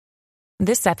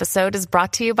This episode is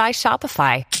brought to you by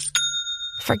Shopify.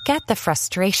 Forget the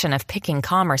frustration of picking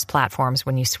commerce platforms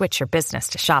when you switch your business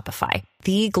to Shopify,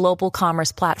 the global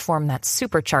commerce platform that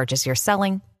supercharges your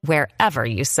selling wherever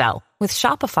you sell. With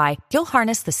Shopify, you'll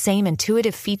harness the same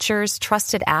intuitive features,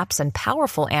 trusted apps, and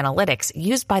powerful analytics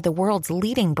used by the world's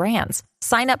leading brands.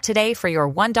 Sign up today for your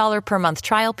 $1 per month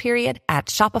trial period at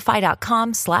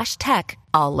shopify.com/tech,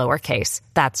 all lowercase.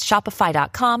 That's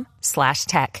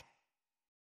shopify.com/tech.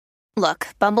 Look,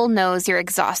 Bumble knows you're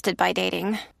exhausted by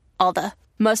dating. All the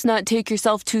must not take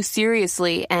yourself too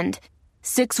seriously and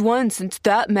 6'1" since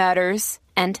that matters.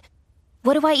 And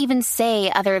what do I even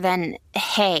say other than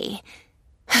hey?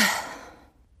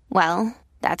 Well,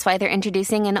 that's why they're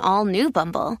introducing an all-new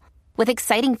Bumble with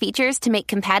exciting features to make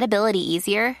compatibility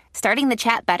easier, starting the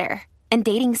chat better, and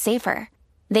dating safer.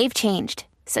 They've changed,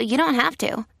 so you don't have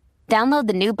to. Download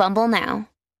the new Bumble now.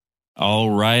 All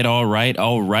right.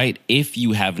 If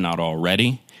you have not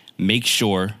already, make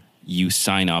sure you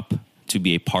sign up to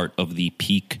be a part of the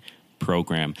Peak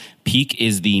program. Peak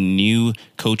is the new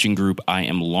coaching group I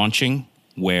am launching,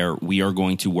 where we are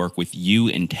going to work with you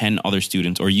and 10 other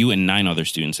students, or you and 9 other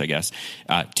students, I guess,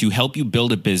 to help you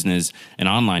build a business, an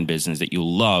online business that you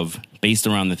love, based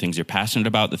around the things you're passionate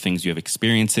about, the things you have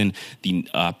experience in, the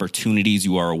opportunities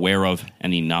you are aware of,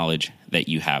 and the knowledge that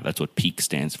you have. That's what PEAK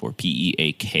stands for,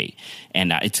 PEAK.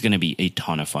 And it's going to be a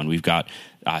ton of fun. We've got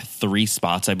 3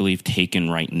 spots, I believe, taken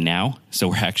right now. So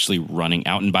we're actually running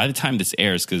out. And by the time this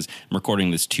airs, because I'm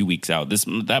recording this 2 weeks out,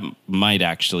 that might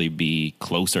actually be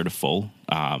closer to full.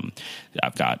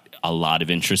 I've got a lot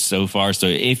of interest so far. So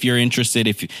if you're interested,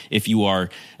 if you are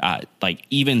like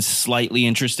even slightly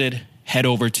interested, head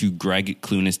over to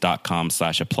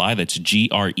greggclunis.com/apply. That's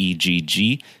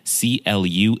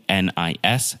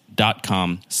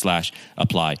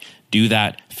greggclunis.com/apply. Do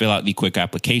that, fill out the quick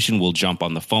application. We'll jump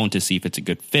on the phone to see if it's a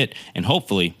good fit, and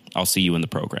hopefully I'll see you in the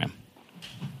program.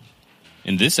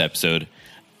 In this episode,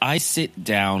 I sit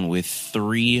down with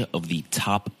 3 of the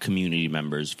top community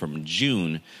members from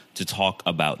June to talk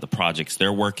about the projects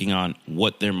they're working on,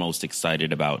 what they're most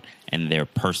excited about, and their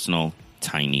personal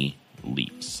tiny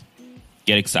leaps.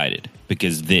 Get excited,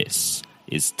 because this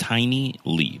is Tiny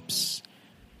Leaps,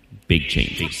 Big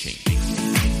Changes.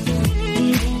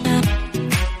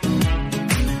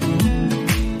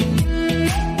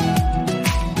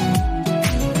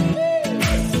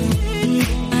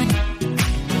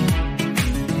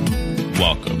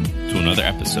 Welcome to another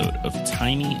episode of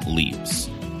Tiny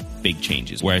Leaps, Big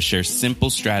Changes, where I share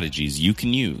simple strategies you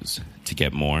can use to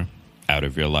get more out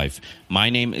of your life. My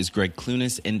name is Greg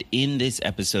Clunis, and in this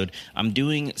episode, I'm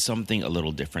doing something a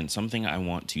little different, something I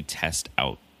want to test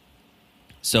out.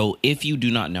 So if you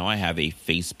do not know, I have a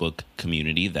Facebook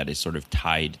community that is sort of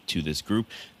tied to this group.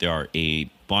 There are a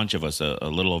bunch of us, a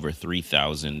little over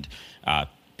 3,000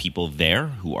 people there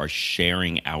who are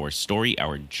sharing our story,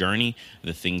 our journey,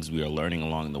 the things we are learning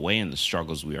along the way, and the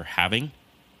struggles we are having.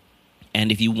 And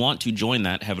if you want to join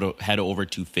that, head over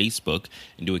to Facebook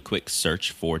and do a quick search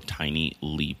for Tiny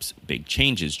Leaps, Big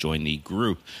Changes. Join the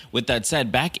group. With that said,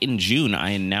 back in June, I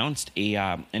announced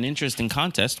an interesting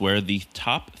contest where the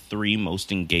top 3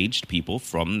 most engaged people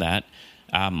from that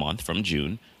month, from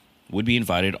June, would be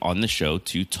invited on the show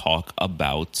to talk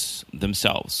about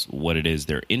themselves, what it is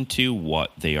they're into,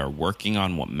 what they are working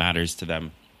on, what matters to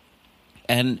them.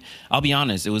 And I'll be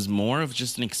honest, it was more of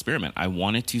just an experiment. I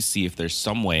wanted to see if there's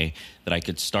some way that I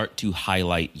could start to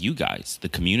highlight you guys, the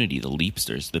community, the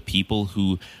Leapsters, the people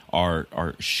who are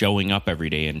showing up every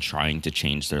day and trying to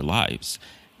change their lives.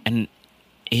 And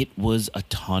it was a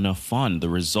ton of fun. The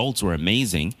results were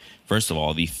amazing. First of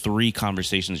all, the 3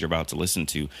 conversations you're about to listen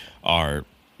to are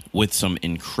with some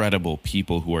incredible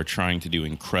people who are trying to do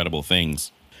incredible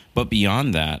things. But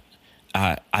beyond that,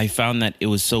 I found that it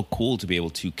was so cool to be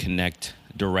able to connect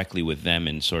directly with them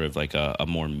in sort of like a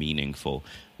more meaningful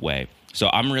way. So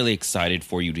I'm really excited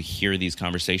for you to hear these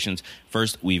conversations.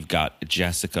 First, we've got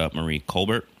Jessica Marie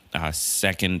Colbert.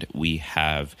 Second, we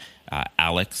have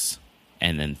Alex.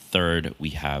 And then third, we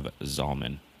have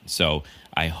Zalman. So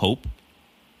I hope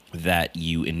that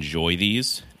you enjoy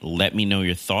these. Let me know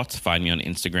your thoughts. Find me on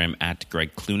Instagram at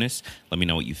Greg Clunis. Let me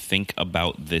know what you think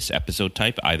about this episode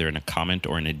type, either in a comment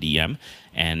or in a DM.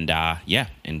 And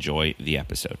enjoy the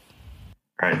episode.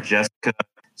 All right, Jessica,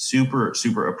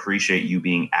 super appreciate you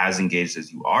being as engaged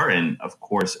as you are. And of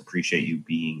course, appreciate you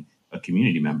being a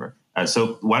community member.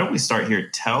 So why don't we start here?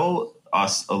 Tell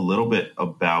us a little bit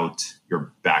about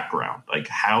your background. Like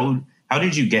how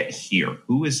did you get here?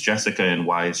 Who is Jessica and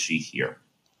why is she here?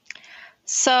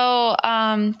 So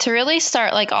to really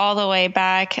start like all the way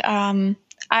back,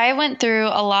 I went through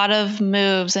a lot of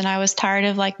moves and I was tired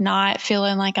of like not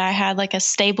feeling like I had like a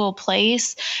stable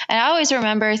place. And I always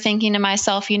remember thinking to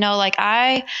myself, like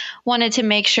I wanted to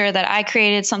make sure that I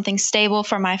created something stable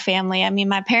for my family. I mean,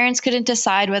 my parents couldn't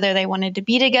decide whether they wanted to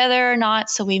be together or not.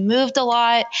 So we moved a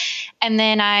lot. And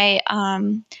then I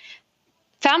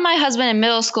found my husband in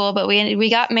middle school, but we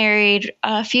got married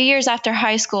a few years after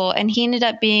high school, and he ended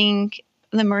up being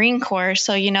the Marine Corps.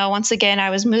 So, once again, I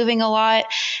was moving a lot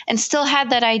and still had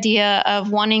that idea of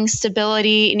wanting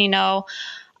stability and,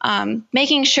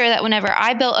 making sure that whenever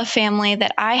I built a family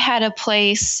that I had a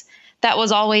place that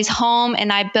was always home,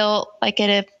 and I built like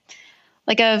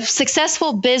a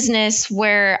successful business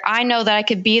where I know that I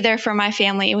could be there for my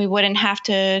family and we wouldn't have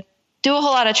to do a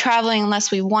whole lot of traveling unless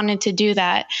we wanted to do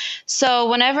that. So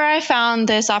whenever I found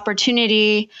this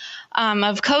opportunity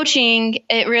of coaching,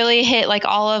 it really hit like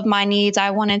all of my needs. I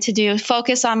wanted to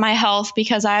focus on my health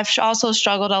because I've also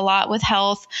struggled a lot with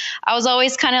health. I was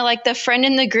always kind of like the friend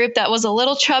in the group that was a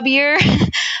little chubbier,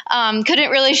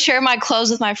 couldn't really share my clothes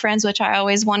with my friends, which I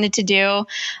always wanted to do.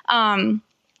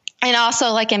 And also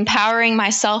like empowering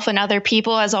myself and other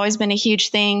people has always been a huge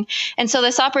thing. And so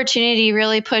this opportunity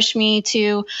really pushed me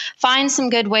to find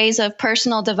some good ways of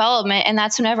personal development. And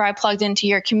that's whenever I plugged into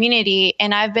your community.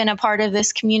 And I've been a part of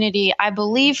this community, I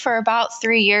believe, for about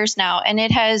 3 years now. And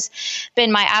it has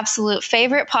been my absolute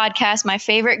favorite podcast, my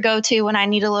favorite go-to when I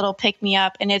need a little pick me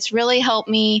up. And it's really helped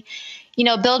me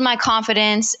build my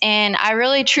confidence. And I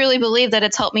really, truly believe that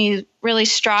it's helped me really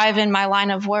strive in my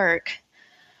line of work.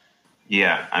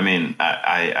 Yeah, I mean,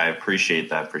 I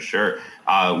appreciate that for sure.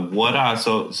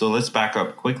 So let's back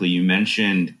up quickly. You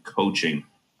mentioned coaching.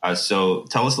 So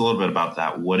tell us a little bit about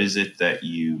that. What is it that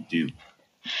you do?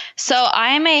 So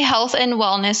I am a health and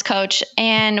wellness coach,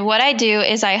 and what I do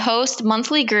is I host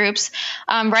monthly groups.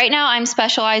 Right now, I'm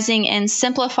specializing in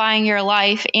simplifying your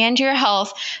life and your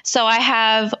health. So I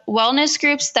have wellness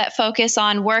groups that focus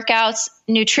on workouts,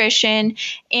 nutrition,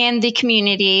 and the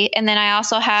community. And then I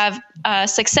also have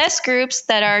success groups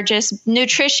that are just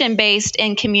nutrition based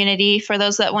in community for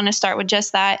those that want to start with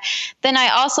just that. Then I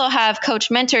also have coach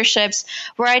mentorships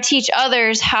where I teach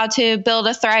others how to build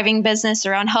a thriving business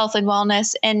around health and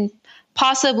wellness and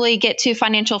possibly get to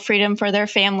financial freedom for their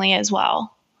family as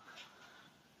well.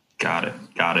 Got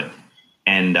it.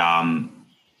 And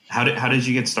how did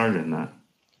you get started in that?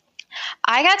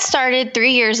 I got started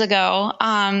 3 years ago.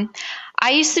 I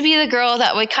used to be the girl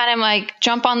that would kind of like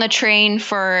jump on the train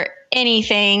for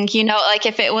anything, like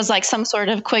if it was like some sort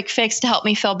of quick fix to help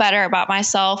me feel better about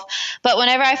myself. But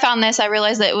whenever I found this, I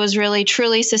realized that it was really,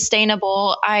 truly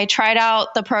sustainable. I tried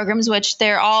out the programs, which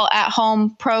they're all at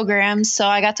home programs. So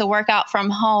I got to work out from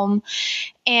home.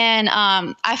 And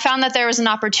I found that there was an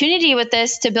opportunity with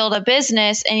this to build a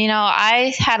business. And,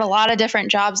 I had a lot of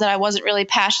different jobs that I wasn't really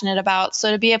passionate about.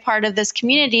 So to be a part of this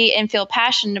community and feel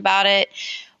passionate about it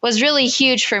was really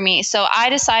huge for me. So I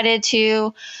decided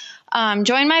to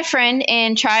join my friend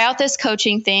and try out this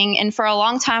coaching thing. And for a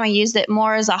long time, I used it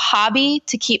more as a hobby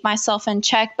to keep myself in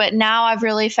check. But now I've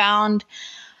really found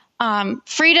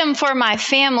freedom for my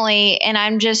family. And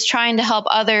I'm just trying to help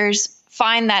others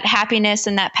find that happiness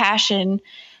and that passion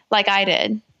like I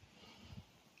did.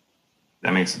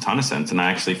 That makes a ton of sense. And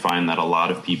I actually find that a lot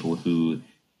of people who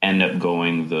end up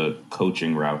going the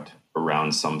coaching route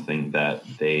around something that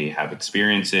they have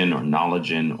experience in or knowledge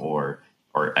in or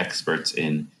experts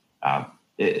in,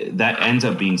 that ends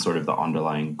up being sort of the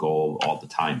underlying goal all the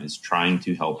time, is trying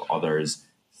to help others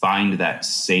find that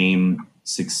same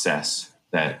success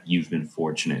that you've been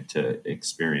fortunate to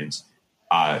experience.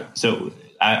 So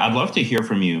I'd love to hear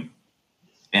from you,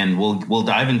 and we'll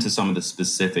dive into some of the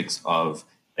specifics of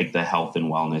like the health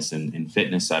and wellness and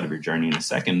fitness side of your journey in a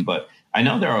second. But I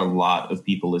know there are a lot of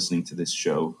people listening to this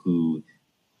show who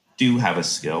do have a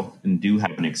skill and do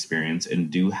have an experience and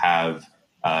do have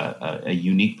a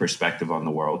unique perspective on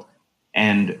the world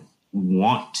and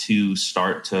want to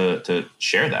start to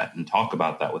share that and talk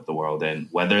about that with the world. And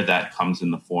whether that comes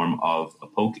in the form of a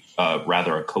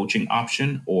coaching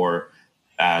option or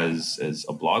as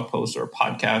a blog post or a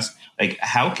podcast, like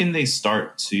how can they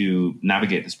start to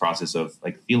navigate this process of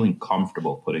like feeling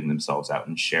comfortable putting themselves out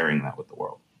and sharing that with the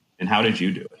world? And how did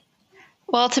you do it?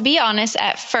 Well, to be honest,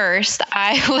 at first,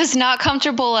 I was not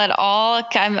comfortable at all.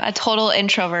 I'm a total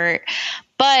introvert,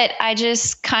 but I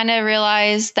just kind of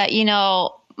realized that,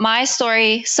 my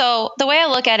story. So the way I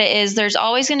look at it is there's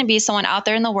always going to be someone out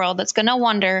there in the world that's going to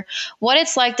wonder what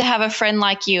it's like to have a friend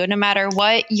like you, no matter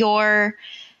what you're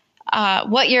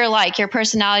like, your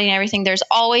personality and everything. There's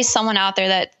always someone out there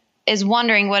that is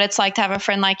wondering what it's like to have a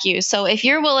friend like you. So if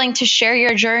you're willing to share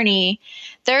your journey,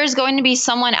 there's going to be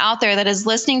someone out there that is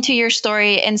listening to your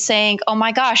story and saying, oh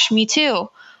my gosh, me too.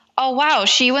 Oh, wow,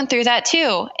 she went through that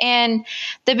too. And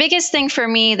the biggest thing for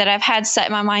me that I've had set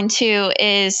in my mind too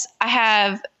is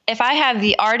if I have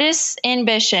the artist's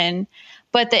ambition,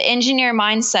 but the engineer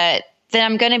mindset, then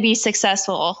I'm going to be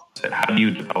successful. How do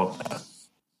you develop that?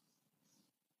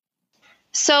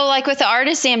 So like with the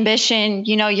artist's ambition,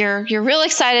 you're real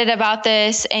excited about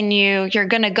this and you're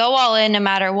going to go all in no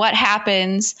matter what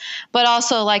happens. But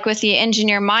also like with the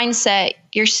engineer mindset,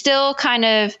 you're still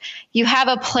you have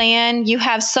a plan, you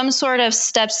have some sort of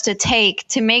steps to take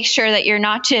to make sure that you're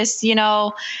not just,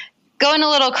 going a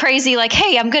little crazy, like,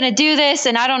 hey, I'm going to do this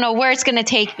and I don't know where it's going to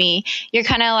take me. You're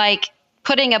kind of like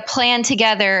putting a plan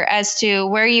together as to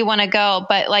where you want to go,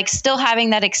 but like still having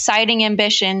that exciting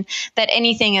ambition that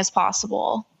anything is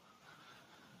possible.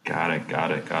 Got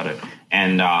it.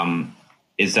 And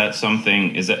is that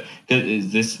something,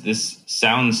 this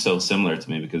sounds so similar to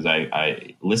me because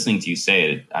I listening to you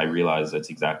say it, I realize that's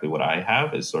exactly what I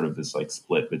have is sort of this like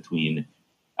split between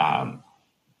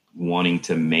wanting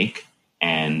to make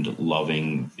and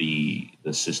loving the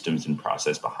systems and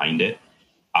process behind it.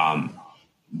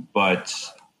 But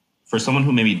for someone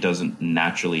who maybe doesn't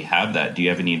naturally have that, do you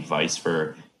have any advice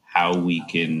for how we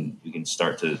can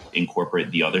start to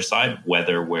incorporate the other side,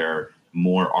 whether we're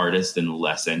more artist and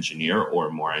less engineer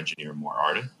or more engineer, more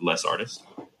artist, less artist?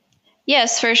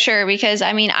 Yes, for sure. Because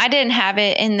I didn't have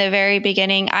it in the very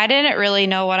beginning. I didn't really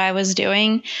know what I was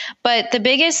doing. But the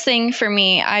biggest thing for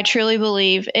me, I truly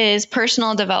believe, is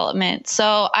personal development.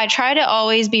 So I try to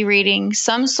always be reading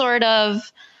some sort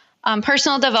of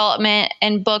personal development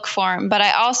in book form, but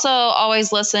I also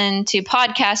always listen to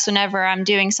podcasts whenever I'm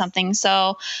doing something.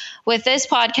 So with this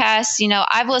podcast,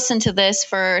 I've listened to this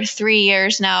for 3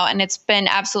 years now, and it's been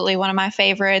absolutely one of my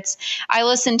favorites. I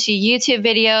listen to YouTube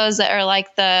videos that are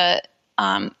like the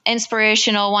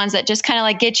inspirational ones that just kind of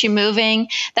like get you moving.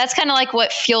 That's kind of like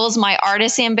what fuels my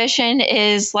artist ambition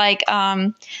is like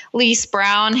Lise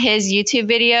Brown, his YouTube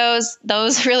videos.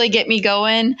 Those really get me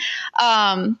going.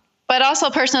 But also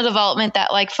personal development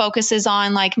that like focuses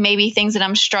on like maybe things that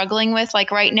I'm struggling with.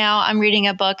 Like right now I'm reading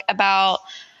a book about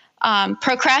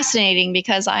procrastinating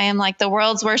because I am like the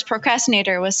world's worst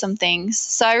procrastinator with some things.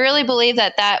 So I really believe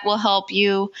that will help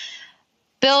you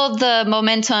build the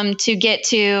momentum to get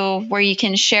to where you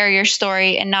can share your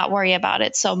story and not worry about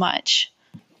it so much.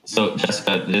 So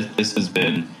Jessica, this has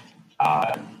been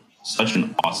such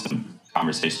an awesome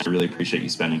conversation. I really appreciate you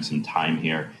spending some time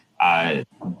here.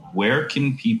 Where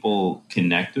can people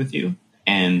connect with you?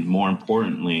 And more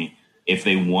importantly, if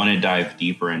they want to dive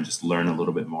deeper and just learn a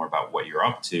little bit more about what you're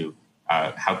up to,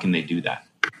 how can they do that?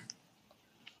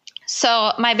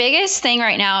 So my biggest thing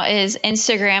right now is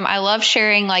Instagram. I love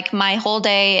sharing like my whole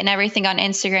day and everything on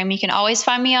Instagram. You can always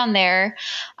find me on there.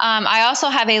 I also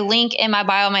have a link in my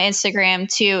bio on my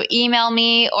Instagram to email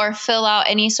me or fill out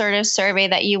any sort of survey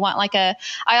that you want.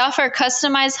 I offer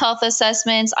customized health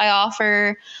assessments. I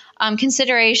offer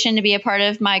consideration to be a part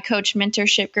of my coach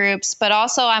mentorship groups, but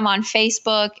also I'm on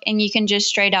Facebook and you can just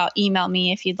straight out email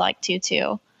me if you'd like to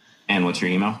too. And what's your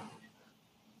email?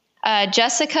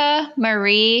 Jessica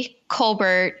Marie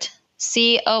Colbert,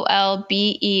 Colbert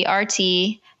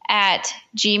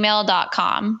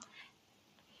 @gmail.com.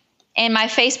 And my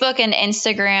Facebook and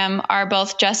Instagram are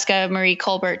both Jessica Marie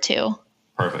Colbert too.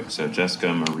 Perfect. So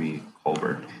Jessica Marie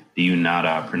Colbert. Do you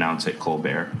not pronounce it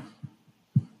Colbert?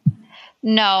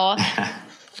 No.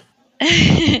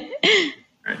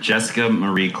 Jessica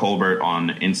Marie Colbert on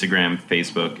Instagram,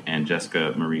 Facebook, and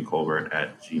Jessica Marie Colbert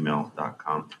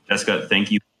 @gmail.com. Jessica,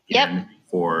 thank you again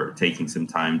for taking some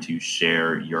time to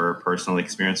share your personal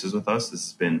experiences with us. This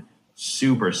has been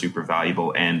super, super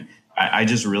valuable. And I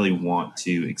just really want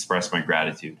to express my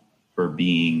gratitude for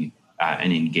being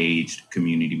an engaged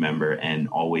community member and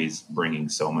always bringing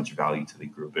so much value to the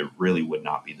group. It really would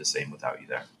not be the same without you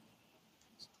there.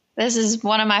 This is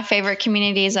one of my favorite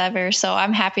communities ever, so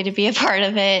I'm happy to be a part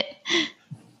of it.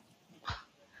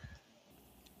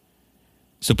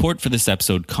 Support for this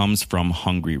episode comes from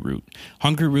Hungry Root.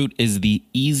 Hungry Root is the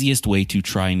easiest way to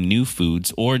try new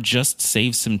foods or just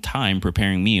save some time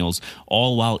preparing meals,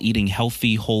 all while eating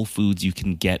healthy, whole foods you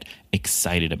can get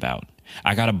excited about.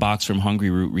 I got a box from Hungry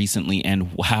Root recently,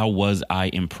 and wow, was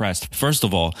I impressed. First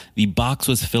of all, the box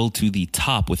was filled to the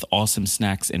top with awesome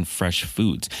snacks and fresh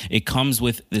foods. It comes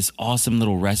with this awesome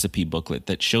little recipe booklet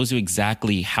that shows you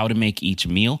exactly how to make each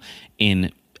meal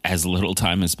in as little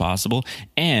time as possible.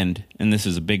 And this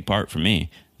is a big part for me,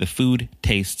 the food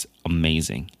tastes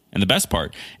amazing. And the best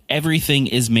part, everything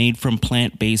is made from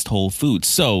plant-based whole foods.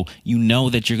 So you know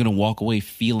that you're going to walk away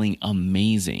feeling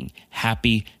amazing,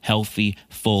 happy, healthy,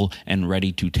 full, and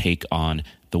ready to take on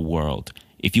the world.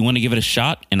 If you want to give it a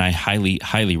shot, and I highly,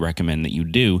 highly recommend that you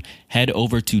do, head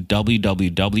over to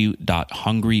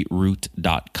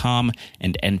www.hungryroot.com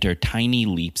and enter Tiny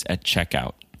Leaps at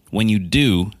checkout. When you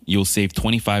do, you'll save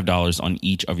 $25 on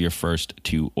each of your first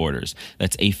 2 orders.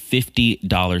 That's a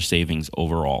 $50 savings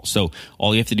overall. So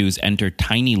all you have to do is enter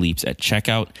Tiny Leaps at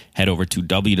checkout, head over to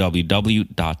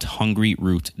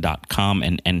www.hungryroot.com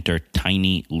and enter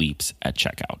Tiny Leaps at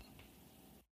checkout.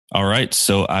 All right,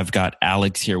 so I've got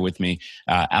Alex here with me.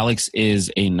 Alex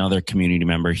is another community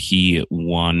member. He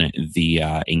won the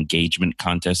engagement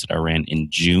contest that I ran in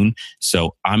June.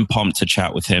 So I'm pumped to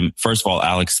chat with him. First of all,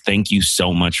 Alex, thank you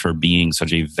so much for being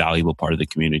such a valuable part of the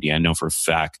community. I know for a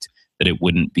fact that it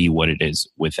wouldn't be what it is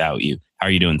without you. How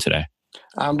are you doing today?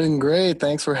 I'm doing great.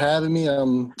 Thanks for having me.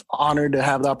 I'm honored to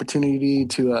have the opportunity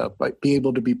to be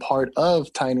able to be part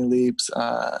of Tiny Leaps.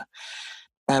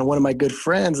 And one of my good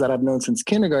friends that I've known since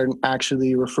kindergarten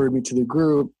actually referred me to the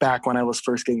group back when I was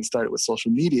first getting started with social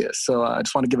media. So I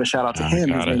just want to give a shout out to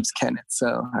him. His name's Kenneth.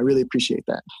 So I really appreciate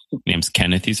that. Name's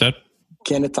Kenneth, you said?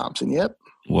 Kenneth Thompson. Yep.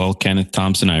 Well, Kenneth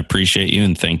Thompson, I appreciate you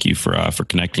and thank you for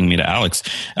connecting me to Alex.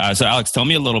 So Alex, tell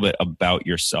me a little bit about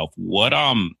yourself.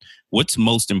 What's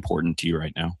most important to you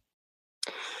right now?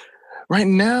 Right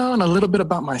now, and a little bit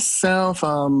about myself.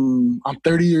 I'm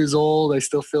 30 years old. I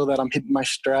still feel that I'm hitting my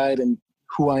stride and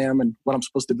who I am and what I'm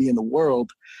supposed to be in the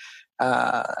world.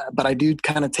 But I do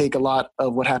kind of take a lot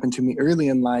of what happened to me early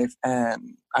in life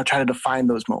and I try to define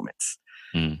those moments.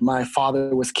 My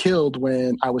father was killed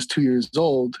when I was 2 years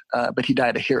old, but he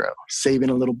died a hero, saving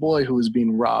a little boy who was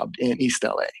being robbed in East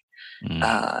LA.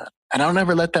 And I'll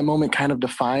never let that moment kind of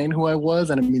define who I was.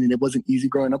 And I mean, it wasn't easy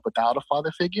growing up without a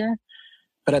father figure,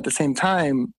 but at the same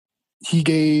time, he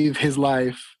gave his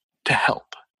life to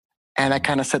help. And that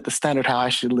kind of set the standard how I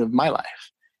should live my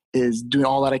life, is doing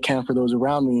all that I can for those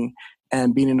around me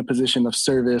and being in a position of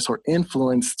service or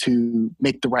influence to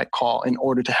make the right call in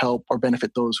order to help or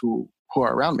benefit those who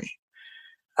are around me.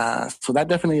 So that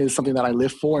definitely is something that I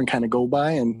live for and kind of go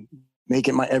by and make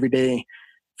it my everyday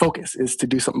focus, is to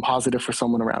do something positive for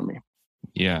someone around me.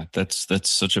 Yeah, that's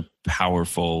such a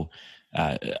powerful,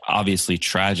 obviously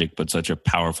tragic, but such a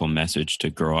powerful message to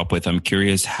grow up with. I'm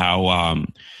curious how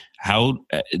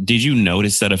did you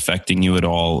notice that affecting you at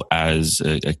all as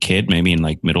a kid, maybe in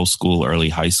like middle school, early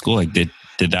high school? Like did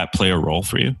that play a role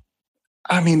for you?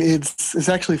 I mean, it's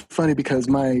actually funny because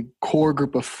my core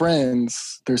group of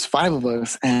friends, there's 5 of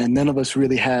us and none of us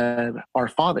really had our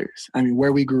fathers. I mean,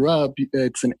 where we grew up,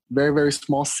 it's a very, very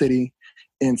small city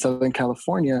in Southern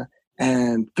California.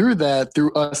 And through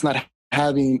us not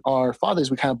having our fathers,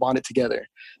 we kind of bonded together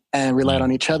and relied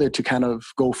on each other to kind of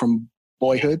go from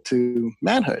boyhood to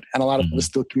manhood. And a lot of us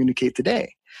still communicate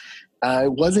today.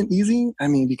 It wasn't easy. I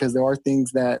mean, because there are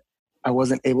things that I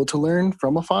wasn't able to learn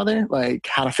from a father, like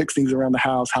how to fix things around the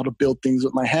house, how to build things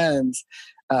with my hands.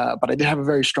 But I did have a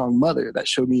very strong mother that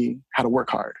showed me how to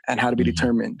work hard and how to be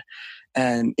determined.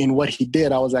 And in what he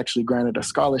did, I was actually granted a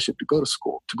scholarship to go to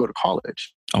school, to go to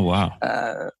college. Oh,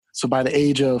 wow. So by the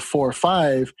age of 4 or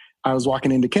 5, I was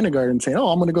walking into kindergarten saying, oh,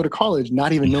 I'm going to go to college,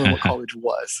 not even knowing what college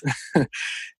was.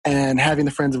 And having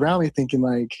the friends around me thinking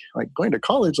like going to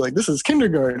college, like this is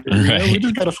kindergarten. Right. You know? We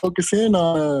just got to focus in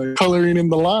on coloring in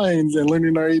the lines and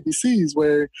learning our ABCs,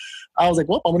 where I was like,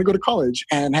 well, I'm going to go to college,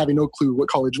 and having no clue what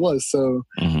college was. So,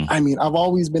 I mean, I've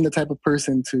always been the type of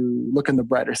person to look on the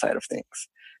brighter side of things,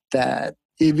 that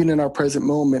even in our present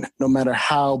moment, no matter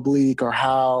how bleak or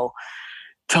how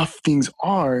tough things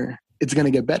are, it's going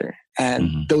to get better.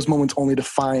 And those moments only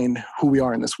define who we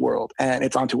are in this world. And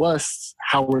it's on to us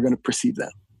how we're going to perceive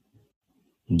them.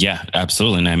 Yeah,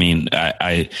 absolutely. And I mean,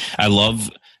 I love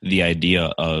the idea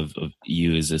of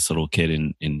you as this little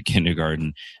kid in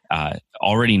kindergarten,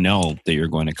 already know that you're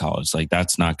going to college. Like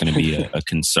that's not going to be a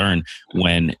concern,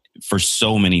 when for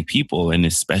so many people, and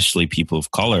especially people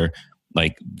of color,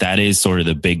 like that is sort of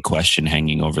the big question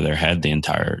hanging over their head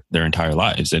their entire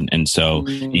lives. And so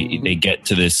they get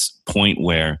to this point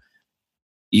where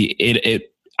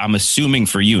I'm assuming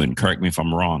for you, and correct me if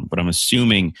I'm wrong, but I'm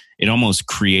assuming it almost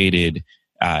created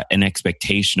an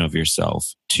expectation of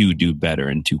yourself to do better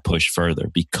and to push further,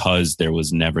 because there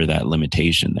was never that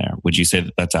limitation there. Would you say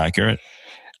that that's accurate?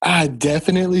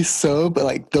 Definitely so. But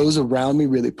like those around me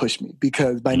really pushed me,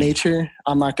 because by nature,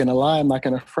 I'm not going to lie, I'm not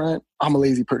going to front, I'm a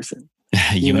lazy person.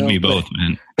 You and me both,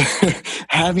 man.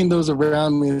 having those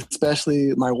around me,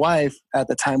 especially my wife at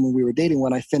the time when we were dating,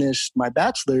 when I finished my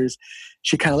bachelor's,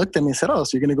 she kind of looked at me and said, "Oh, so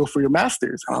you're going to go for your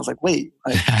master's?" And I was like, "Wait,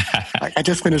 I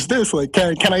just finished this. Like,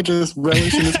 can I just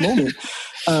relish in this moment?"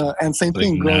 And same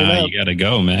thing growing up. You got to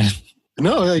go, man.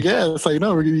 No, like, yeah, it's like,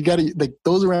 no, you got to, like,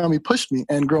 those around me pushed me.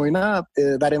 And growing up,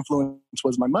 that influence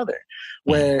was my mother,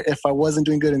 where if I wasn't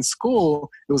doing good in school,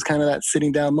 it was kind of that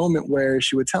sitting down moment where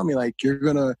she would tell me, like, you're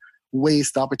going to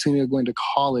waste the opportunity of going to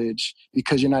college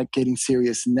because you're not getting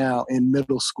serious now in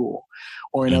middle school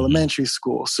or in elementary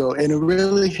school. So, and it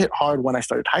really hit hard when I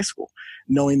started high school,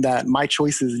 knowing that my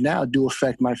choices now do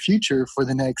affect my future for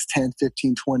the next 10,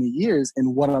 15, 20 years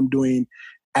in what I'm doing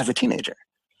as a teenager.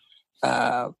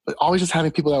 But always just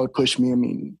having people that would push me. I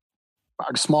mean,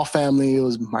 our small family, it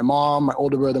was my mom, my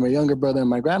older brother, my younger brother, and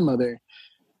my grandmother.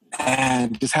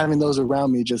 And just having those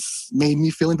around me just made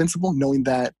me feel invincible, knowing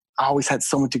that I always had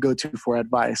someone to go to for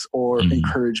advice or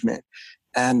encouragement.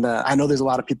 And I know there's a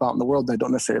lot of people out in the world that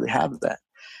don't necessarily have that.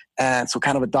 And so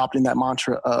kind of adopting that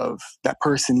mantra of that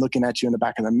person looking at you in the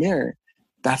back of the mirror,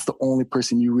 that's the only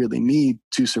person you really need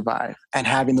to survive. And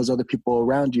having those other people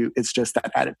around you, it's just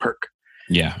that added perk.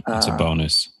 Yeah, it's a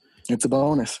bonus. It's a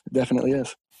bonus. It definitely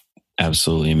is.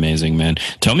 Absolutely amazing, man.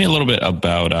 Tell me a little bit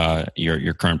about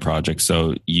your current project.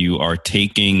 So you are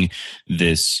taking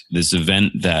this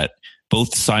event that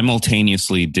both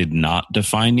simultaneously did not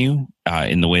define you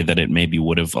in the way that it maybe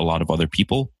would have a lot of other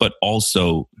people, but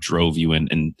also drove you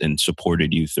and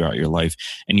supported you throughout your life.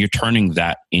 And you're turning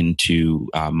that into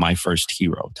My First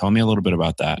Hero. Tell me a little bit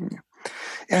about that.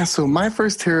 Yeah, so My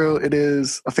First Hero, it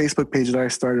is a Facebook page that I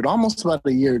started almost about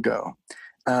a year ago.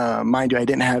 Mind you, I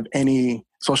didn't have any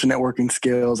social networking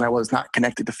skills. I was not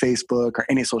connected to Facebook or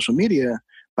any social media,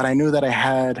 but I knew that I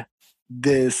had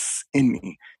this in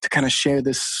me to kind of share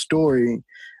this story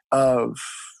of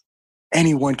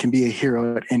anyone can be a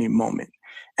hero at any moment.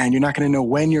 And you're not going to know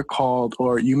when you're called,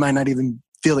 or you might not even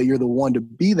feel that you're the one to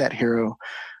be that hero.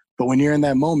 But when you're in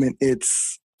that moment,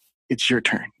 it's your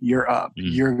turn. You're up.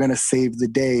 You're going to save the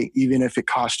day, even if it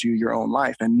costs you your own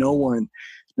life. And no one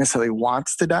necessarily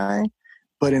wants to die.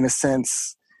 But in a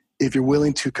sense, if you're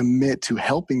willing to commit to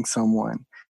helping someone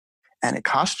and it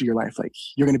costs you your life, like,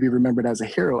 you're going to be remembered as a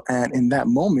hero. And in that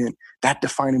moment, that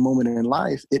defining moment in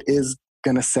life, it is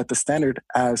going to set the standard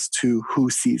as to who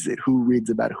sees it, who reads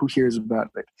about it, who hears about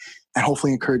it, and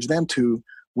hopefully encourage them to,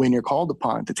 when you're called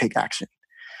upon, to take action.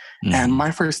 And My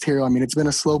First Hero, I mean, it's been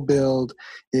a slow build.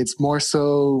 It's more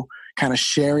so kind of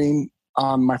sharing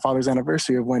on my father's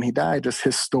anniversary of when he died, just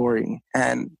his story,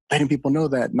 and letting people know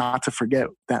that not to forget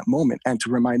that moment, and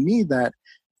to remind me that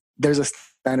there's a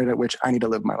standard at which I need to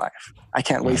live my life. I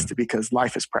can't waste it, because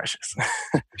life is precious.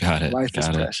 Got it. Life is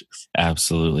precious.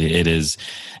 Absolutely. It is.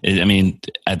 I mean,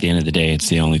 at the end of the day, it's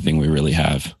the only thing we really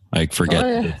have. Like,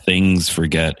 forget the things,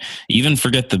 forget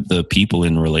the people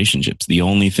in relationships. The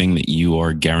only thing that you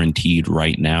are guaranteed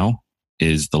right now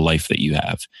is the life that you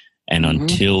have. And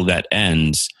until that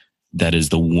ends, that is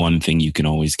the one thing you can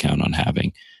always count on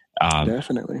having.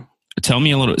 Definitely. Tell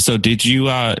me a little. So did you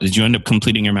end up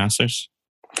completing your master's?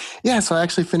 Yeah. So I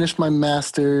actually finished my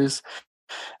master's.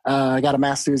 I got a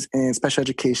master's in special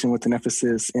education with an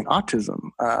emphasis in autism.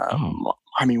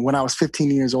 I mean, when I was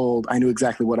 15 years old, I knew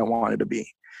exactly what I wanted to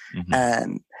be.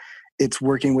 And it's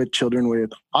working with children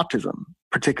with autism,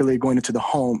 particularly going into the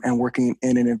home and working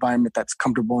in an environment that's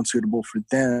comfortable and suitable for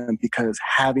them, because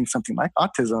having something like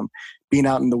autism, being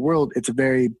out in the world, it's a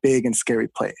very big and scary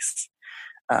place.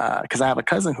 Because I have a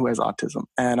cousin who has autism,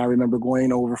 and I remember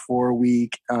going over for a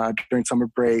week during summer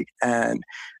break, and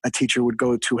a teacher would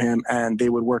go to him and they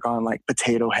would work on like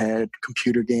Potato Head,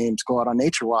 computer games, go out on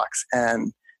nature walks.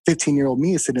 And 15-year-old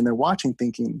me is sitting there watching,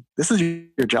 thinking, this is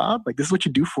your job? Like, this is what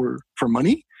you do for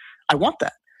money? I want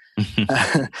that.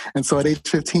 And so at age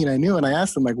 15, I knew, and I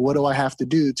asked him, like, what do I have to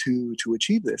do to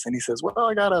achieve this? And he says, well,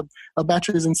 I got a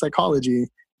bachelor's in psychology.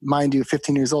 Mind you,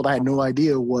 15 years old, I had no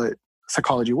idea what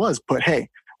psychology was. But hey,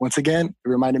 once again, it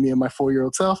reminded me of my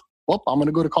 4-year-old self. Well, I'm going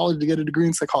to go to college to get a degree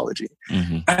in psychology.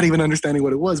 Not even understanding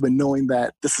what it was, but knowing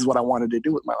that this is what I wanted to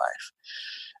do with my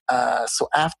life. So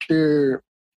after,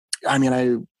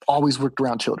 I always worked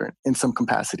around children in some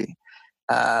capacity.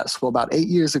 So about 8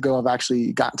 years ago, I've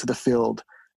actually gotten to the field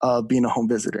of being a home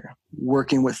visitor,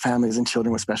 working with families and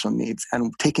children with special needs,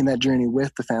 and taking that journey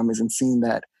with the families and seeing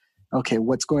that, okay,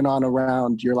 what's going on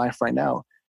around your life right now?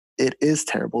 It is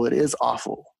terrible. It is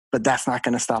awful, but that's not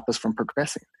going to stop us from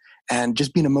progressing. And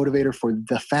just being a motivator for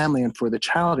the family and for the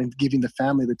child, and giving the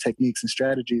family the techniques and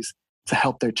strategies to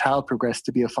help their child progress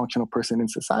to be a functional person in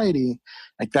society,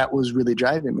 like, that was really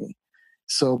driving me.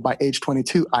 So by age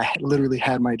 22, I literally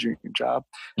had my dream job.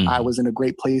 Mm-hmm. I was in a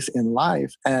great place in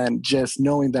life. And just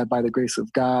knowing that by the grace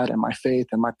of God and my faith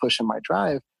and my push and my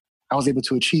drive, I was able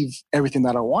to achieve everything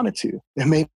that I wanted to. It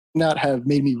may not have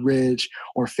made me rich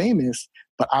or famous,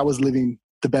 but I was living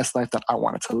the best life that I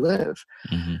wanted to live.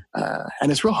 Mm-hmm.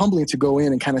 And it's real humbling to go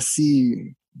in and kind of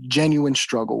see genuine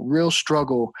struggle, real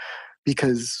struggle,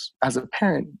 because as a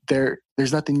parent,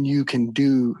 there's nothing you can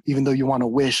do, even though you want to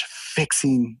wish,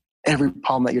 fixing every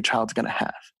problem that your child's going to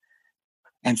have.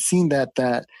 And seeing that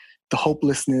the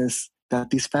hopelessness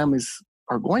that these families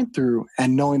are going through,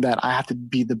 and knowing that I have to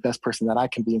be the best person that I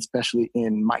can be, especially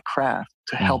in my craft,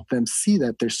 to help them see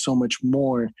that there's so much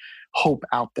more hope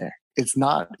out there. It's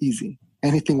not easy.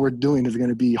 Anything we're doing is going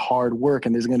to be hard work,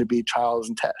 and there's going to be trials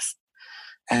and tests,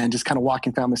 and just kind of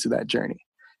walking families through that journey.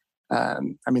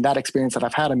 That experience that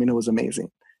I've had, it was amazing.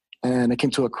 And I came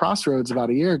to a crossroads about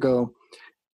a year ago,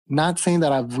 not saying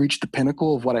that I've reached the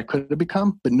pinnacle of what I could have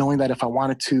become, but knowing that if I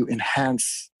wanted to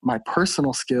enhance my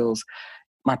personal skills,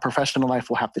 my professional life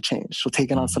will have to change. So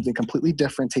taking on something completely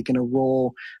different, taking a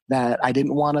role that I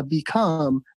didn't want to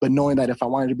become, but knowing that if I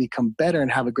wanted to become better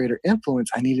and have a greater influence,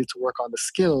 I needed to work on the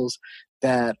skills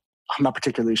that I'm not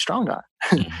particularly strong on.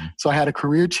 Mm-hmm. So I had a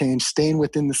career change, staying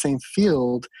within the same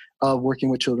field of working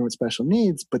with children with special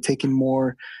needs, but taking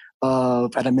more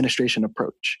of an administration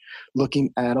approach,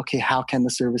 looking at, okay, how can the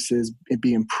services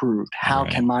be improved? How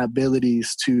can my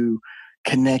abilities to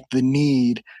connect the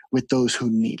need with those who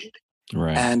need it?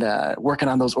 Right. And working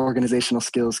on those organizational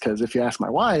skills, because if you ask my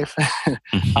wife,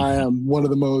 I am one of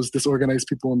the most disorganized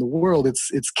people in the world.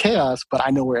 It's chaos, but I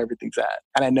know where everything's at,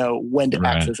 and I know when to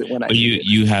access it when I need it.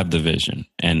 You have the vision,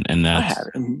 and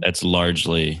that's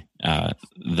largely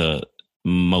the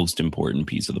most important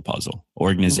piece of the puzzle.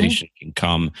 Organization can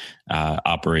come,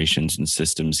 operations and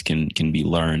systems can be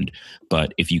learned,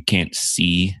 but if you can't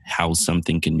see how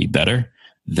something can be better,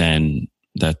 then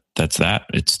that's that.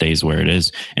 It stays where it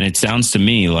is. And it sounds to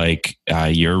me like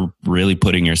you're really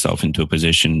putting yourself into a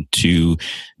position to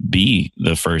be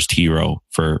the first hero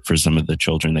for some of the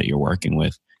children that you're working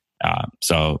with. I'm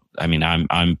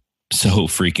so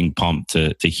freaking pumped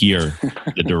to hear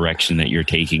the direction that you're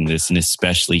taking this, and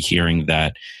especially hearing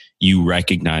that you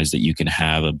recognize that you can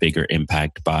have a bigger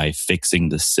impact by fixing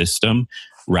the system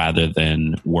rather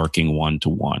than working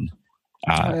one-to-one.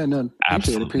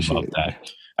 Appreciate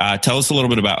that. Tell us a little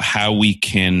bit about how we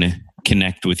can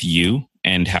connect with you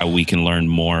and how we can learn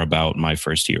more about My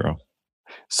First Hero.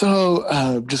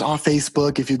 So just on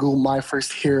Facebook, if you Google My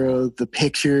First Hero, the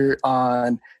picture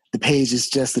on the page is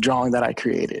just the drawing that I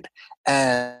created.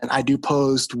 And I do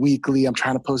post weekly. I'm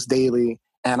trying to post daily.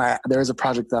 And there's a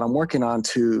project that I'm working on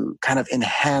to kind of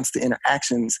enhance the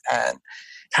interactions. And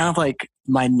kind of like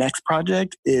my next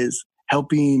project is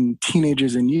helping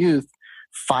teenagers and youth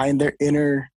find their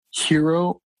inner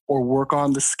hero or work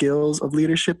on the skills of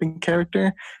leadership and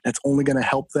character that's only going to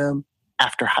help them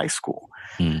after high school.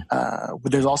 But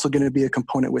there's also going to be a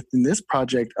component within this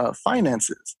project of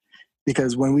finances,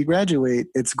 because when we graduate,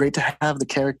 it's great to have the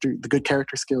good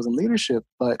character skills and leadership,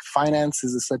 but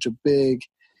finances is such a big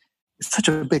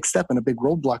step and a big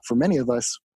roadblock for many of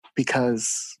us,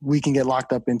 because we can get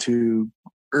locked up into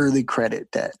early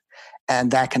credit debt,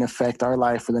 and that can affect our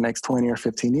life for the next 20 or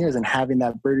 15 years. And having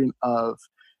that burden of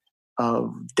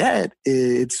debt,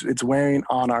 it's wearing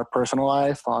on our personal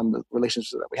life, on the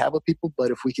relationships that we have with people. But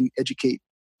if we can educate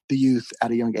the youth at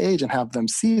a young age and have them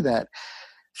see that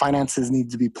finances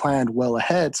need to be planned well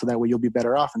ahead, so that way you'll be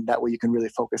better off, and that way you can really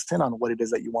focus in on what it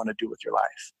is that you want to do with your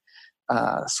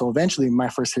life. So eventually My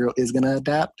First Hero is going to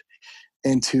adapt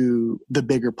into the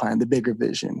bigger plan, the bigger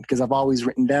vision, because I've always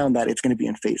written down that it's going to be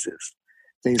in phases.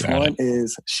 Phase one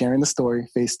is sharing the story.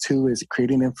 Phase two is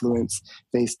creating influence.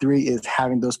 Phase three is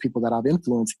having those people that I've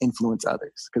influence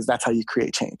others, because that's how you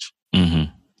create change. Mm-hmm.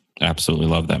 Absolutely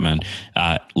love that, man.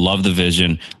 Love the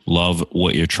vision. Love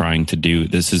what you're trying to do.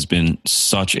 This has been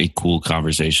such a cool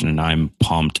conversation, and I'm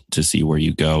pumped to see where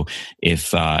you go.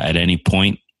 If at any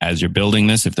point as you're building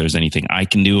this, if there's anything I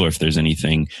can do, or if there's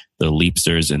anything the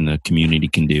Leapsters and the community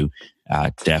can do,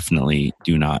 definitely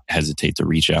do not hesitate to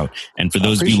reach out. And for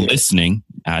those of you listening,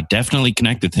 definitely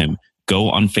connect with him. Go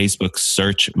on Facebook,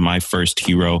 search My First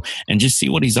Hero, and just see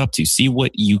what he's up to. See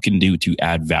what you can do to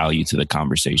add value to the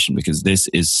conversation, because this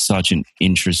is such an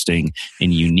interesting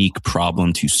and unique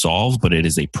problem to solve, but it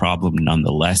is a problem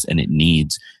nonetheless, and it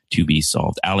needs to be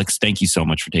solved. Alex, thank you so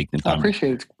much for taking the time. I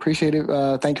appreciate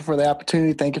it. Thank you for the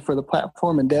opportunity. Thank you for the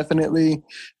platform. And definitely,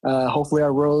 hopefully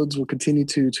our roads will continue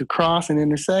to cross and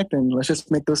intersect, and let's just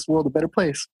make this world a better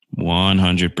place.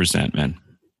 100%, man.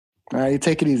 All right, you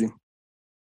take it easy.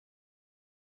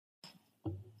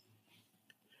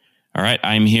 All right.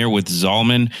 I'm here with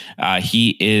Zalman.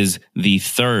 He is the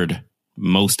third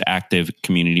most active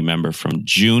community member from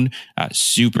June.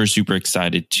 Super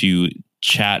excited to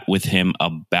chat with him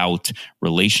about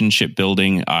relationship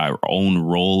building, our own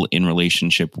role in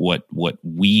relationship, what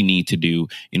we need to do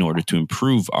in order to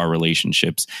improve our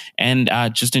relationships, and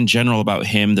just in general about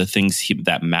him, the things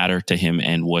that matter to him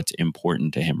and what's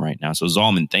important to him right now. So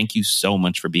Zalman, thank you so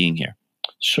much for being here.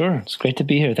 Sure. It's great to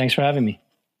be here. Thanks for having me.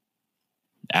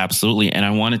 Absolutely. And I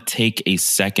want to take a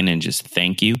second and just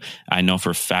thank you. I know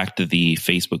for a fact that the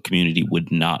Facebook community would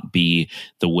not be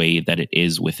the way that it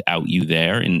is without you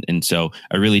there. And so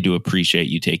I really do appreciate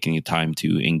you taking the time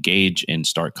to engage and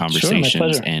start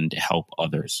conversations and help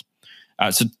others.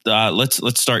 So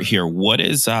let's start here. What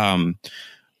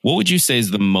would you say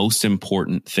is the most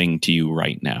important thing to you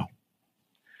right now?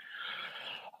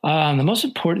 The most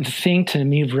important thing to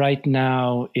me right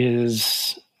now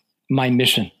is my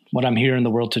mission. What I'm here in the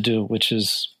world to do, which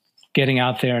is getting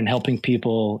out there and helping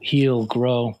people heal,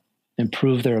 grow,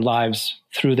 improve their lives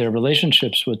through their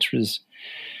relationships,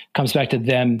 comes back to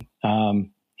them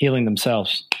healing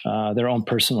themselves, their own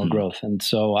personal growth. And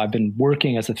so I've been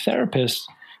working as a therapist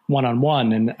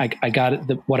one-on-one, and I got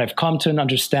what I've come to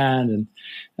understand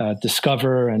and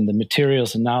discover, and the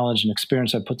materials and knowledge and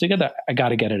experience I put together, I got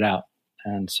to get it out.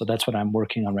 And so that's what I'm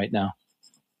working on right now.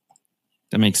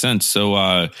 That makes sense. So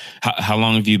how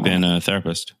long have you been a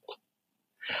therapist?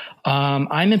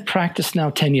 I'm in practice now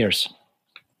 10 years.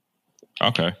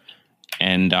 Okay.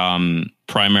 And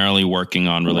primarily working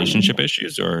on relationship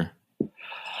issues, or?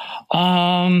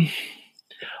 Working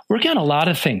on a lot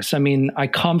of things. I mean, I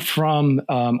come from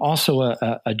also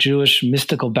a Jewish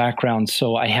mystical background,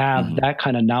 so I have that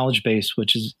kind of knowledge base,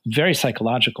 which is very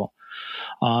psychological.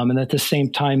 And at the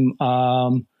same time,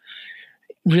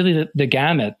 really the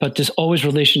gamut, but there's always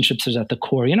relationships is at the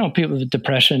core. You know, people with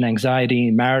depression, anxiety,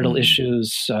 marital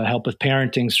issues, help with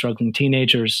parenting, struggling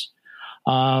teenagers.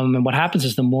 And what happens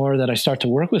is the more that I start to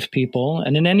work with people,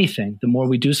 and in anything, the more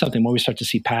we do something, the more we start to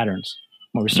see patterns,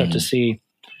 the more we start to see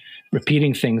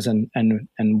repeating things and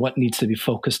what needs to be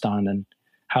focused on and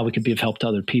how we could be of help to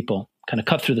other people, kind of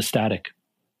cut through the static.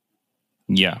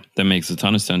 Yeah, that makes a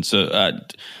ton of sense. So,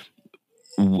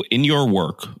 in your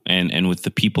work and with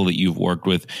the people that you've worked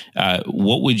with,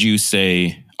 what would you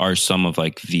say are some of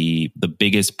like the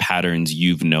biggest patterns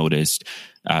you've noticed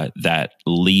that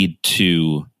lead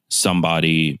to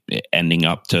somebody ending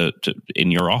up to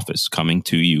in your office, coming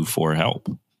to you for help?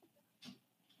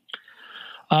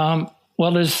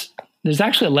 Well, there's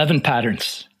actually 11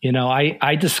 patterns. You know,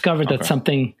 I discovered that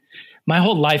something. My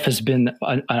whole life has been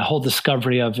a whole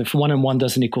discovery of if 1 and 1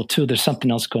 doesn't equal 2, there's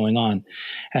something else going on.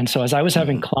 And so as I was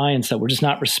having clients that were just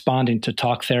not responding to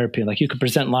talk therapy, like you could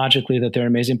present logically that they're an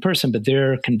amazing person, but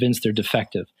they're convinced they're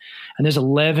defective. And there's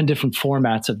 11 different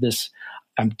formats of this.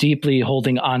 I'm deeply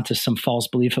holding on to some false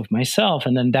belief of myself,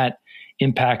 and then that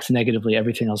impacts negatively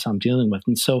everything else I'm dealing with.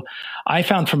 And so I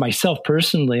found for myself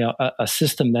personally a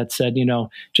system that said, you know,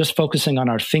 just focusing on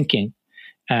our thinking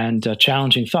and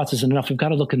challenging thoughts isn't enough. We've got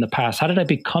to look in the past. How did I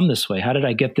become this way? How did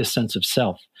I get this sense of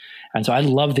self? And so I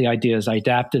love the ideas. I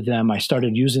adapted them. I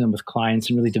started using them with clients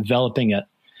and really developing it.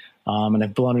 And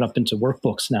I've blown it up into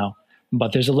workbooks now.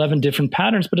 But there's 11 different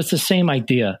patterns, but it's the same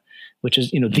idea, which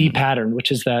is, you know, the pattern,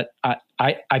 which is that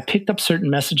I picked up certain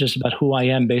messages about who I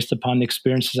am based upon the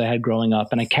experiences I had growing up,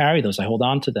 and I carry those. I hold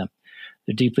on to them.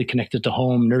 They're deeply connected to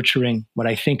home, nurturing, what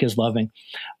I think is loving.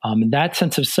 And that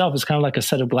sense of self is kind of like a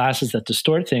set of glasses that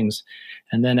distort things.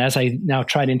 And then as I now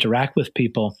try to interact with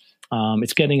people,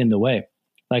 it's getting in the way.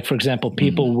 Like, for example,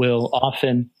 people will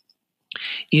often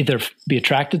either be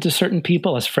attracted to certain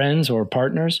people as friends or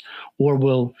partners, or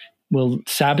will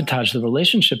sabotage the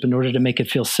relationship in order to make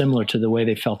it feel similar to the way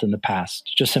they felt in the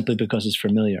past, just simply because it's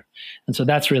familiar. And so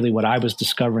that's really what I was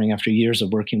discovering after years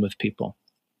of working with people.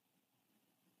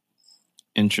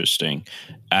 Interesting.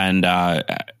 And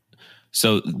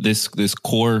so this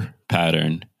core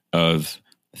pattern of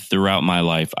throughout my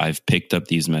life, I've picked up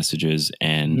these messages,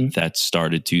 and that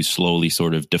started to slowly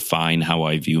sort of define how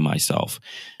I view myself.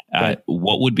 Right.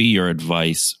 What would be your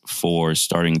advice for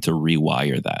starting to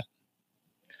rewire that?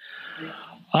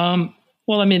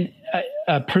 Well, I mean,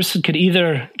 a person could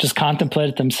either just contemplate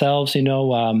it themselves. You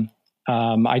know,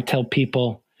 I tell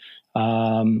people,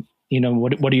 you know,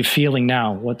 what are you feeling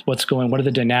now? What are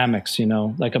the dynamics? You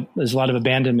know, like there's a lot of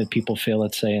abandonment people feel,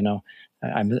 let's say, you know,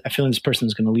 I feel this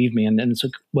person's going to leave me. And it's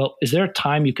like, well, is there a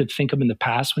time you could think of in the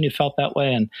past when you felt that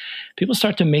way? And people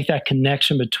start to make that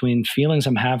connection between feelings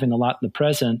I'm having a lot in the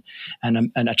present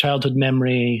and a childhood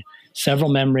memory, several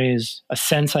memories, a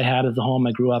sense I had of the home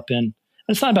I grew up in.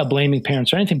 It's not about blaming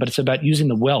parents or anything, but it's about using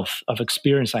the wealth of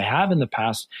experience I have in the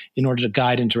past in order to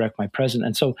guide and direct my present.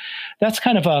 And so that's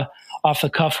kind of a off the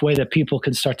cuff way that people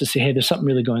can start to see, hey, there's something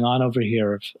really going on over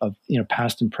here of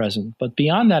past and present. But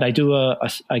beyond that, I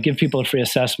give people a free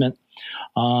assessment.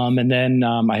 And then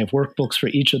I have workbooks for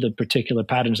each of the particular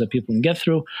patterns that people can get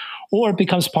through, or it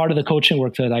becomes part of the coaching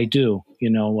work that I do.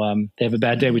 They have a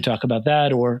bad day, we talk about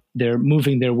that, or they're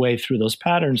moving their way through those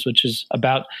patterns, which is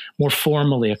about more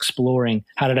formally exploring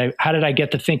how did I get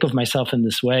to think of myself in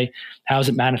this way? How is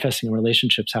it manifesting in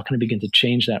relationships? How can I begin to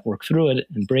change that, work through it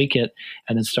and break it,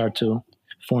 and then start to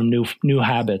form new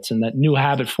habits? And that new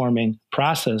habit forming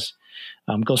process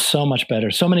goes so much better.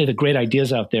 So many of the great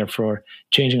ideas out there for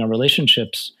changing our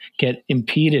relationships get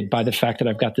impeded by the fact that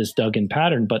I've got this dug in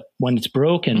pattern. But when it's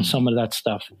broken, some of that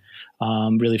stuff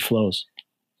really flows.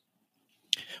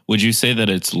 Would you say that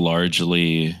it's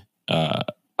largely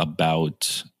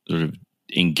about sort of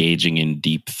engaging in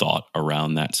deep thought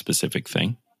around that specific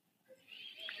thing?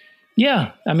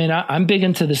 Yeah. I mean, I'm big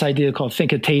into this idea called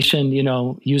thinkitation,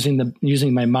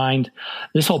 using my mind.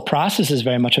 This whole process is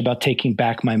very much about taking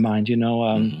back my mind.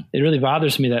 It really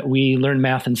bothers me that we learn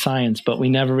math and science, but we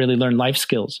never really learn life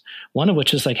skills. One of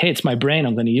which is like, hey, it's my brain,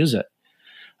 I'm going to use it.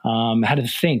 How to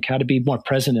think, how to be more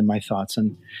present in my thoughts.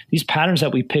 And these patterns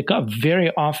that we pick up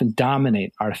very often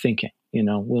dominate our thinking.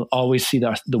 We'll always see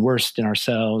the worst in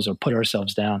ourselves or put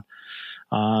ourselves down.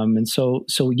 And so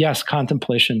yes,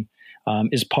 contemplation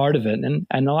is part of it.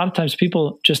 And a lot of times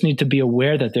people just need to be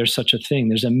aware that there's such a thing.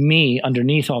 There's a me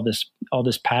underneath all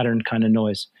this pattern kind of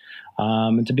noise.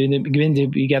 And to begin to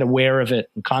get aware of it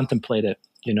and contemplate it,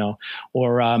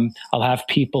 or I'll have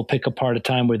people pick apart a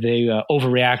time where they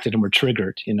overreacted and were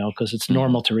triggered, because it's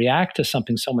normal to react to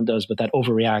something someone does, but that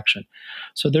overreaction.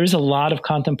 So there's a lot of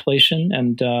contemplation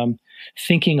and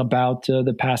thinking about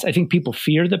the past. I think people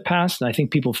fear the past, and I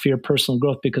think people fear personal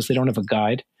growth because they don't have a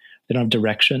guide. They don't have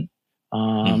direction.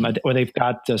 Or they've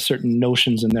got certain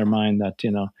notions in their mind that,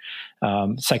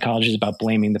 psychology is about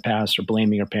blaming the past or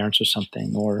blaming your parents or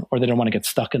something, or they don't want to get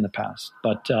stuck in the past.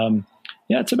 But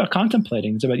it's about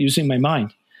contemplating. It's about using my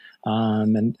mind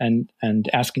and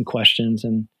asking questions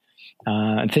and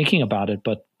thinking about it.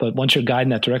 But once you're guided in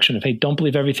that direction of, hey, don't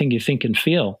believe everything you think and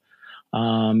feel,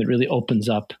 it really opens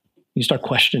up. You start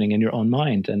questioning in your own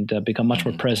mind and become much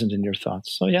more present in your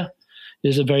thoughts. So it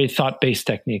is a very thought-based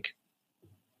technique.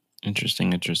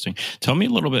 Interesting. Tell me a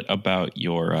little bit about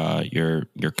your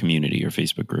community, your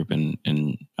Facebook group, and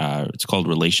it's called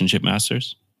Relationship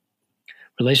Masters.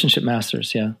 Relationship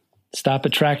Masters, yeah. Stop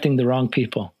attracting the wrong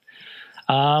people.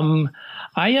 I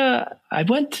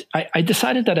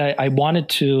decided that I wanted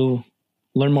to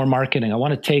learn more marketing. I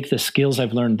want to take the skills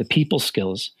I've learned, the people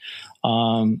skills,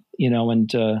 and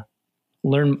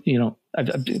learn. I've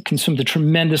consumed a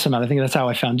tremendous amount. I think that's how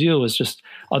I found you, was just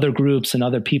other groups and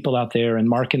other people out there and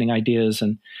marketing ideas.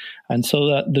 And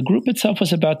so the group itself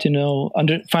was about,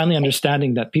 finally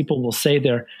understanding that people will say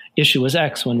their issue is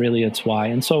X when really it's Y.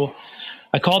 And so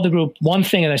I called the group One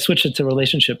Thing and I switched it to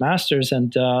Relationship Masters.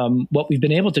 And what we've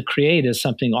been able to create is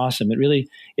something awesome.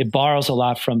 It borrows a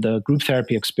lot from the group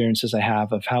therapy experiences I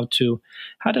have of how to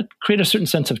create a certain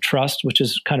sense of trust, which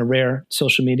is kind of rare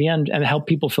social media, and help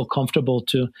people feel comfortable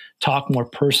to talk more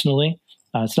personally.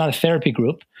 It's not a therapy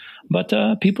group, but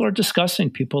people are discussing,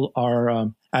 people are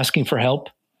asking for help.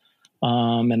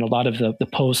 And a lot of the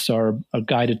posts are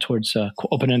guided towards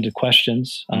open-ended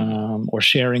questions or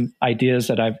sharing ideas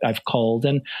that I've culled.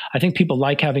 And I think people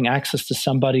like having access to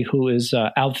somebody who is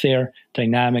out there,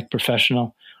 dynamic,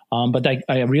 professional. But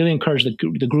I really encourage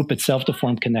the group itself to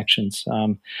form connections.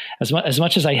 As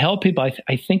much as I help people,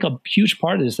 I think a huge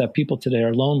part is that people today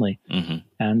are lonely,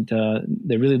 and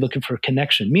they're really looking for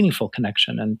connection, meaningful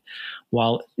connection. And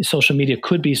while social media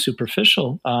could be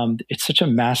superficial, it's such a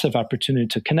massive opportunity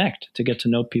to connect, to get to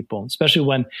know people, especially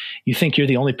when you think you're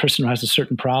the only person who has a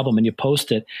certain problem and you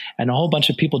post it, and a whole bunch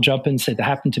of people jump in and say, that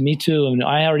happened to me too, and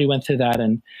I already went through that.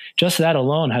 And just that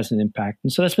alone has an impact.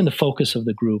 And so that's been the focus of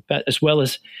the group, as well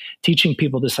as teaching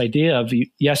people this idea of,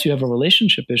 yes, you have a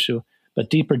relationship issue, but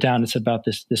deeper down, it's about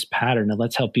this pattern, and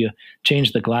let's help you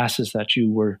change the glasses that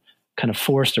you were kind of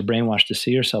forced or brainwashed to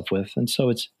see yourself with. And so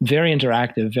it's very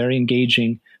interactive, very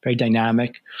engaging, very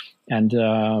dynamic. And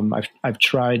I've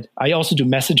tried. I also do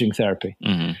messaging therapy,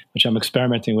 which I'm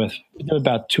experimenting with.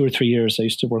 About 2 or 3 years, I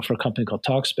used to work for a company called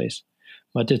Talkspace,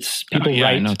 but it's people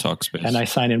write, I know Talkspace, and I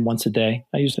sign in once a day.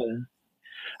 I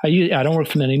don't work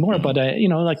for them anymore, but I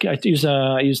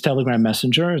use Telegram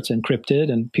Messenger. It's encrypted,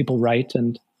 and people write,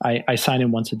 and I sign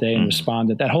in once a day and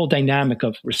respond. That whole dynamic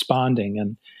of responding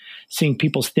and seeing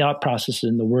people's thought processes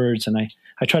in the words, and I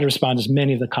try to respond to as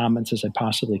many of the comments as I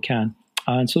possibly can.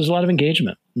 And so there's a lot of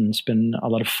engagement, and it's been a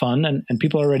lot of fun, and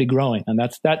people are already growing. And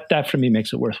that for me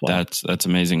makes it worthwhile. That's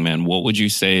amazing, man. What would you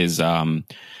say is,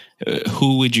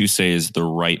 who would you say is the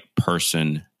right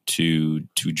person to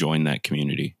join that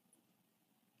community?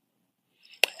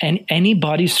 And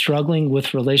anybody struggling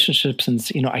with relationships and,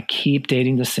 I keep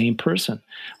dating the same person,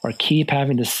 or keep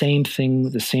having the same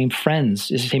thing, the same friends,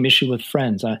 is the same issue with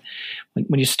friends.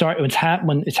 When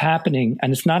it's happening,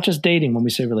 and it's not just dating when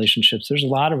we say relationships, there's a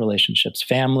lot of relationships,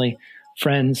 family,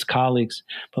 friends, colleagues,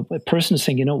 but a person is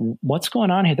saying, what's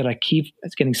going on here that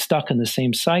it's getting stuck in the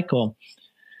same cycle?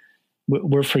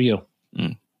 We're for you.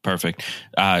 Perfect.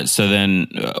 So then,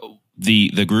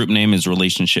 The group name is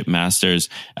Relationship Masters.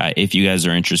 If you guys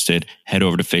are interested, head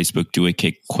over to Facebook, do a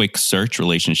quick search,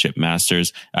 Relationship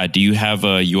Masters. Do you have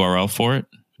a URL for it?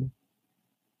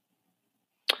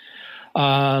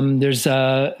 There's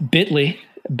bit.ly,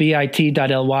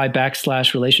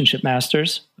 bit.ly/Relationship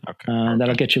Masters. Okay.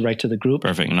 That'll get you right to the group.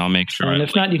 Perfect. And I'll make sure. And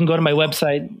if not, you can go to my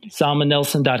website,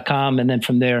 zalmannelson.com. And then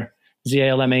from there,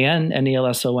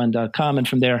 ZALMANNELSON.com. And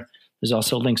from there, there's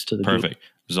also links to the group. Perfect.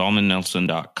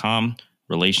 ZalmanNelson.com.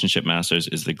 Relationship Masters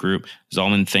is the group.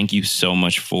 Zalman, thank you so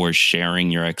much for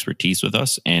sharing your expertise with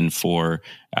us, and for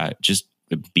just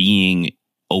being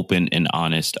open and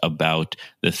honest about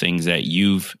the things that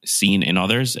you've seen in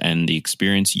others and the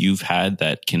experience you've had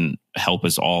that can help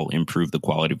us all improve the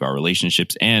quality of our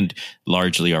relationships, and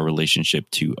largely our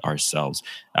relationship to ourselves.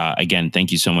 Again,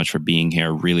 thank you so much for being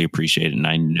here. Really appreciate it. And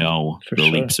I know the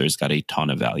Leapsters got a ton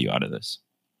of value out of this.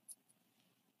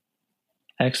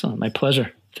 Excellent. My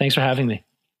pleasure. Thanks for having me.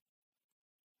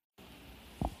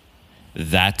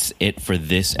 That's it for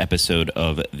this episode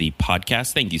of the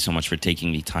podcast. Thank you so much for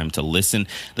taking the time to listen.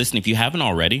 Listen, if you haven't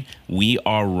already, we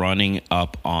are running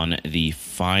up on the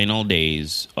final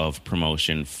days of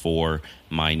promotion for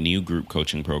my new group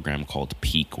coaching program called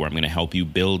Peak, where I'm going to help you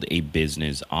build a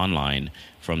business online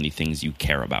from the things you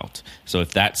care about. So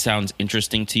if that sounds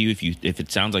interesting to you, if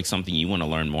it sounds like something you want to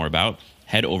learn more about,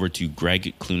 head over to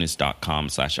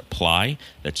greggclunis.com/apply.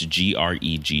 That's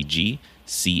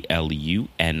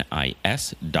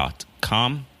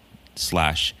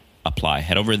greggclunis.com/apply.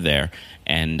 Head over there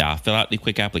and fill out the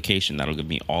quick application. That'll give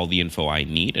me all the info I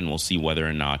need, and we'll see whether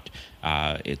or not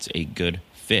it's a good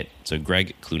fit. So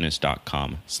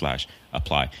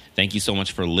greggclunis.com/apply. Thank you so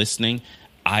much for listening.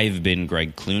 I've been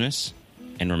Greg Clunis,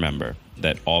 and remember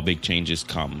that all big changes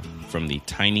come from the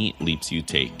tiny leaps you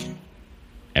take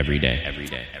every day.